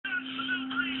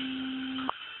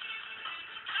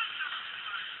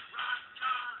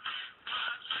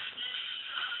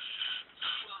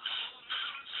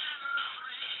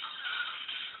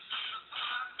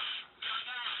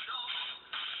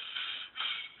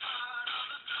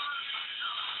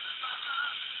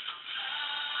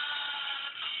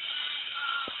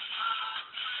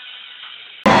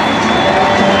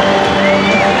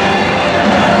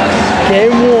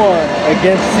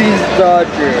against these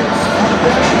Dodgers.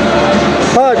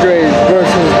 Padres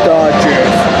versus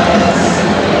Dodgers.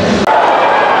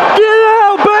 Get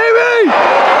out, baby!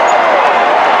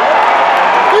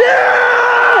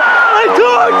 Yeah! I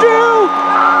told you!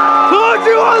 Told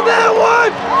you on that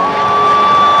one!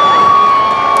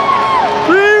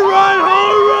 Three-run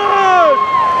home run!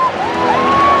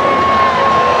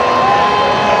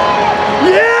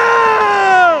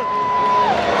 Yeah!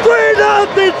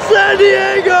 3-0 San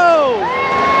Diego!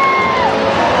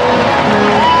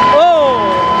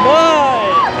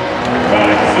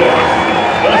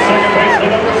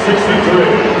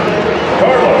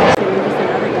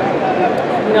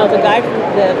 No, the guy from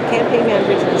the campaign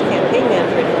manager and his campaign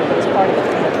manager was part of the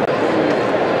campaign.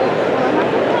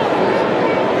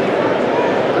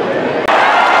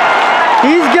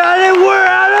 He's got it, we're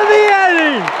out of the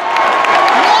inning!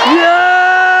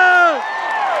 Yeah!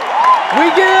 We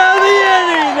get out of the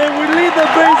inning and we leave the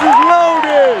bases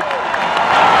loaded!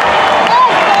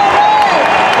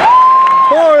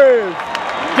 Torres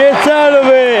gets out of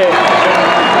it!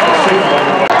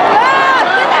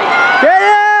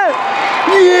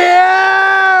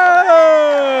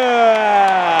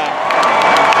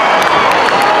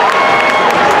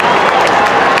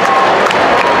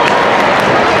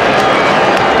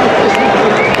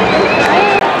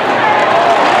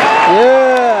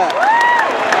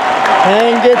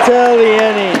 And gets out of the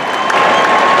inning.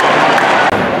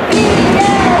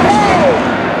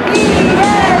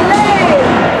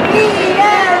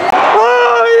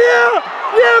 Oh yeah!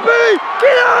 Yeah, baby!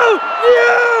 Get out!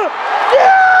 Yeah!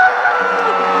 Yeah!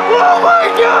 Oh my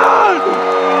God!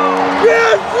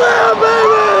 Yes, yeah,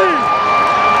 baby!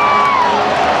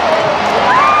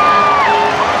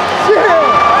 Yeah!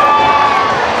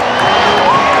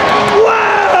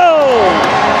 Wow!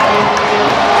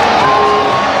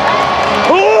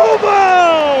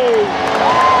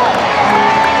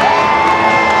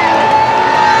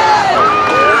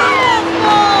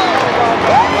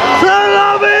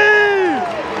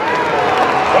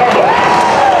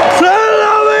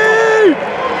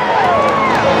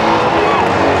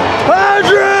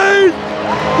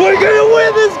 We're gonna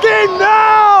win this game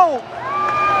now!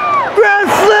 Grand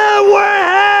Slam, we're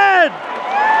ahead!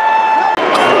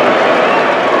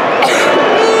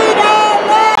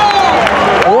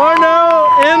 One out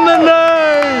in the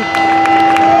ninth!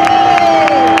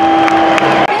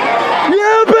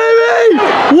 Yeah, baby!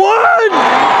 One!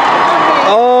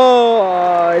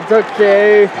 Oh, it's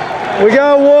okay. We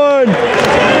got one!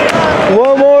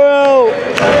 One more out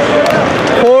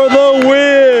for the win!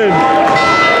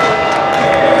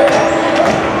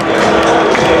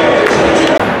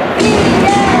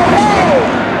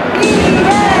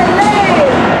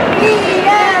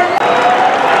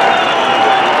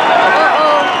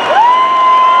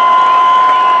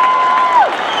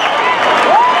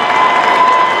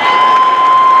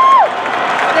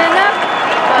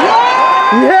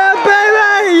 Yeah,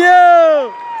 baby!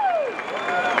 Yeah!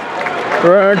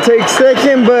 We're gonna take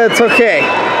second, but it's okay.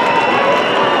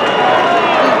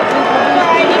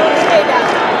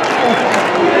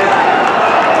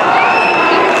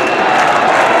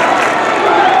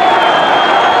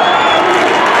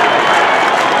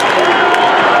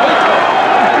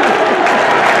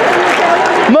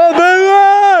 My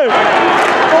baby!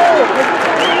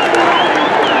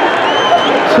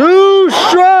 2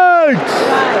 strikes!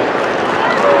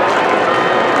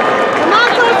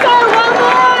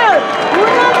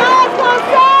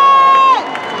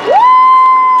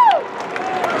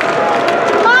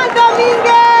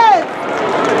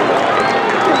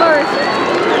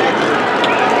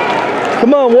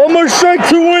 Come on, one more strike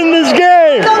to win this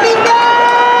game!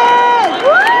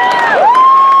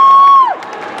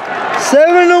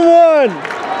 7-1!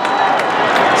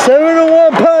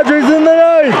 7-1 Padres in the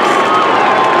ninth!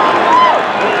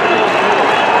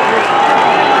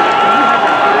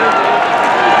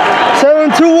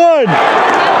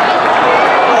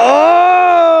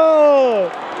 Oh!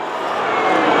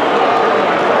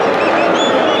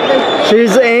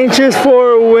 She's anxious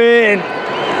for a win.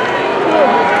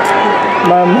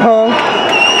 My mom.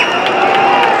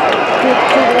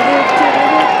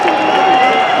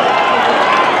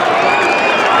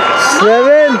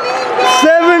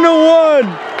 Seven to 1.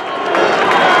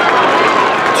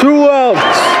 2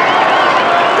 outs.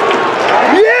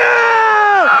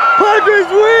 Yeah! Padres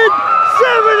win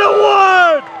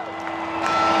 7-1.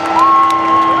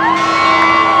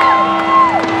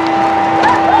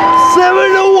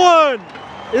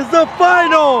 Is the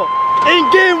final in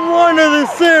game 1 of the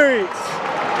series.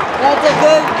 That's a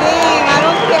good game. I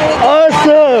don't care if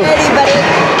awesome. Anybody.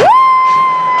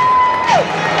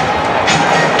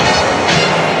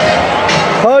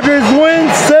 Padres win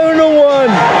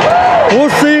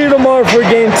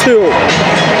two.